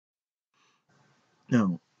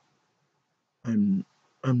Now, I'm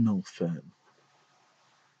I'm no fan,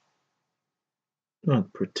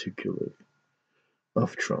 not particularly,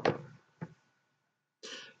 of Trump,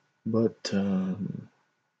 but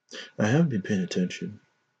I have been paying attention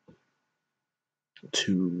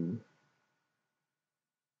to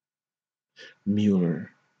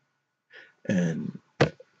Mueller and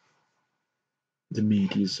the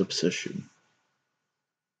media's obsession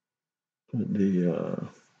with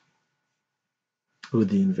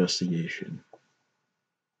the investigation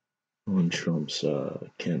on Trump's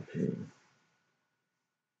campaign,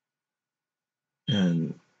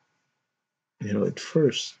 and at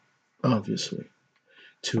first, obviously,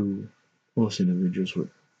 to most individuals with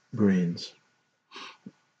brains,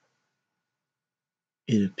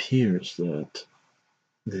 it appears that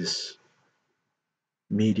this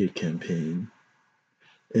media campaign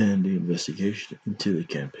and the investigation into the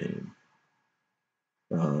campaign,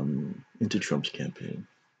 into Trump's campaign,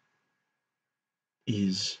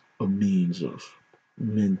 is a means of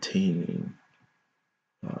maintaining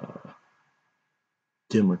uh,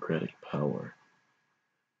 democratic power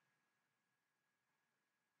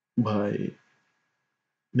by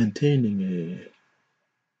maintaining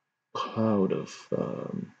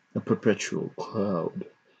a perpetual cloud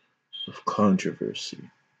of controversy.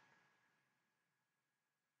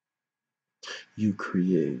 You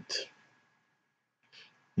create,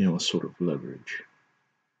 a sort of leverage,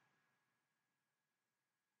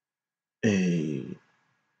 a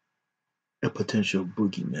a potential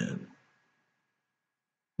boogeyman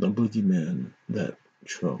that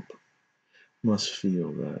Trump must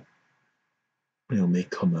feel that may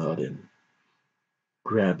come out and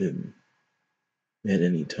grab him at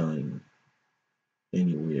any time,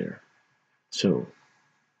 anywhere. So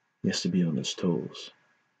he has to be on his toes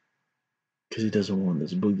because he doesn't want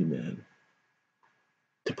this boogeyman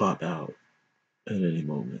to pop out at any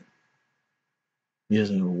moment. He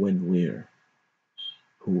doesn't know when, where,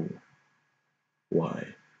 who, why.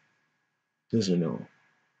 Doesn't know.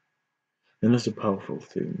 And that's a powerful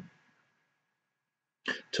thing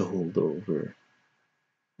to hold over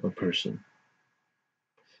a person.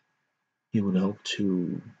 It would help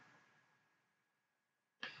to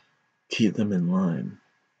keep them in line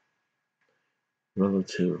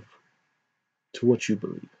relative to what you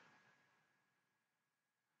believe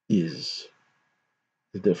is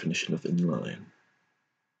the definition of in line.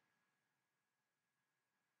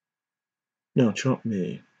 Now, Trump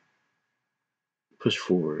may push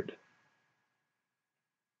forward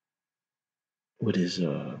with his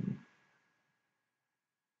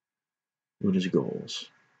goals,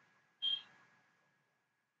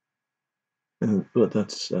 but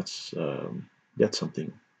that's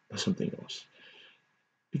something else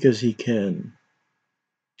because he can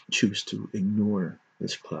choose to ignore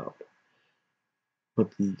this cloud,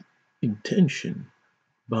 but the intention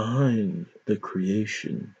behind the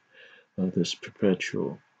creation of this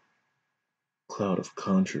perpetual cloud of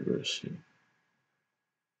controversy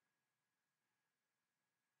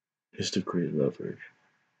is to create leverage,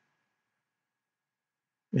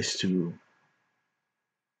 is to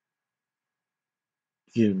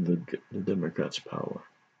give the Democrats power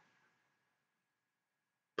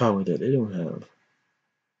that they don't have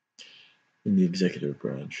in the executive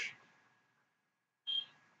branch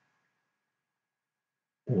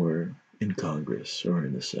or in Congress or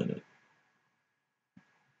in the Senate.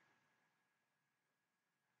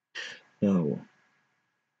 Now,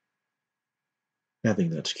 I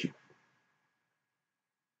think that's cute.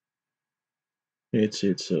 It's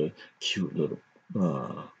a cute little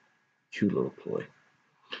uh, cute little ploy.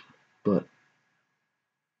 But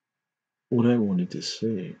what I wanted to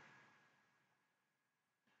say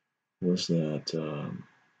was that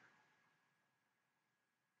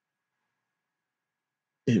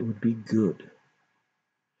it would be good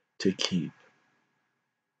to keep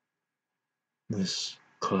this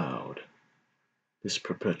cloud, this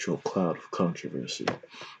perpetual cloud of controversy.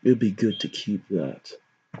 It would be good to keep that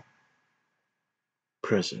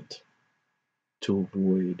present to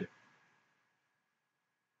avoid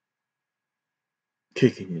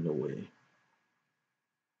kicking it away.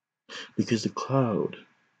 Because the cloud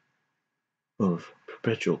of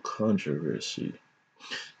perpetual controversy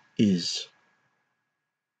is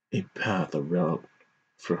a path, a route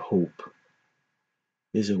for hope,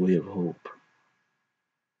 is a way of hope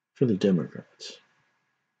for the Democrats.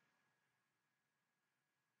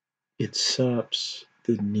 It saps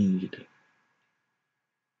the need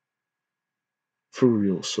for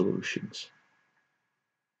real solutions.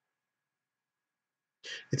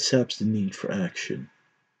 It saps the need for action.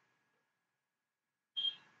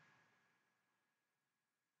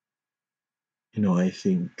 I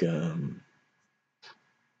think in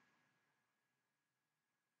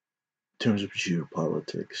terms of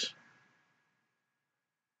geopolitics,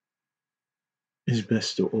 it's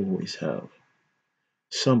best to always have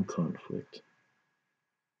some conflict,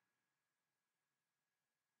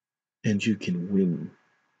 and you can win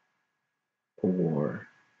a war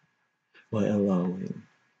by allowing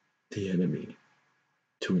the enemy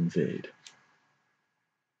to invade.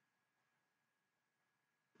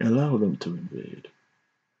 Allow them to invade.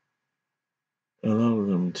 Allow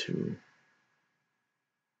them to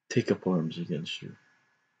take up arms against you.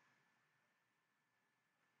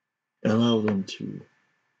 Allow them to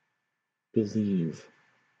believe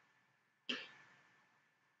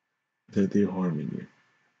that they're harming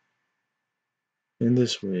you. In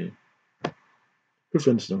this way,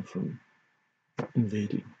 prevents them from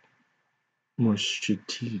invading more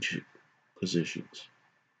strategic positions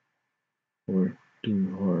or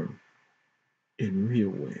doing harm in real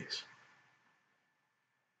ways.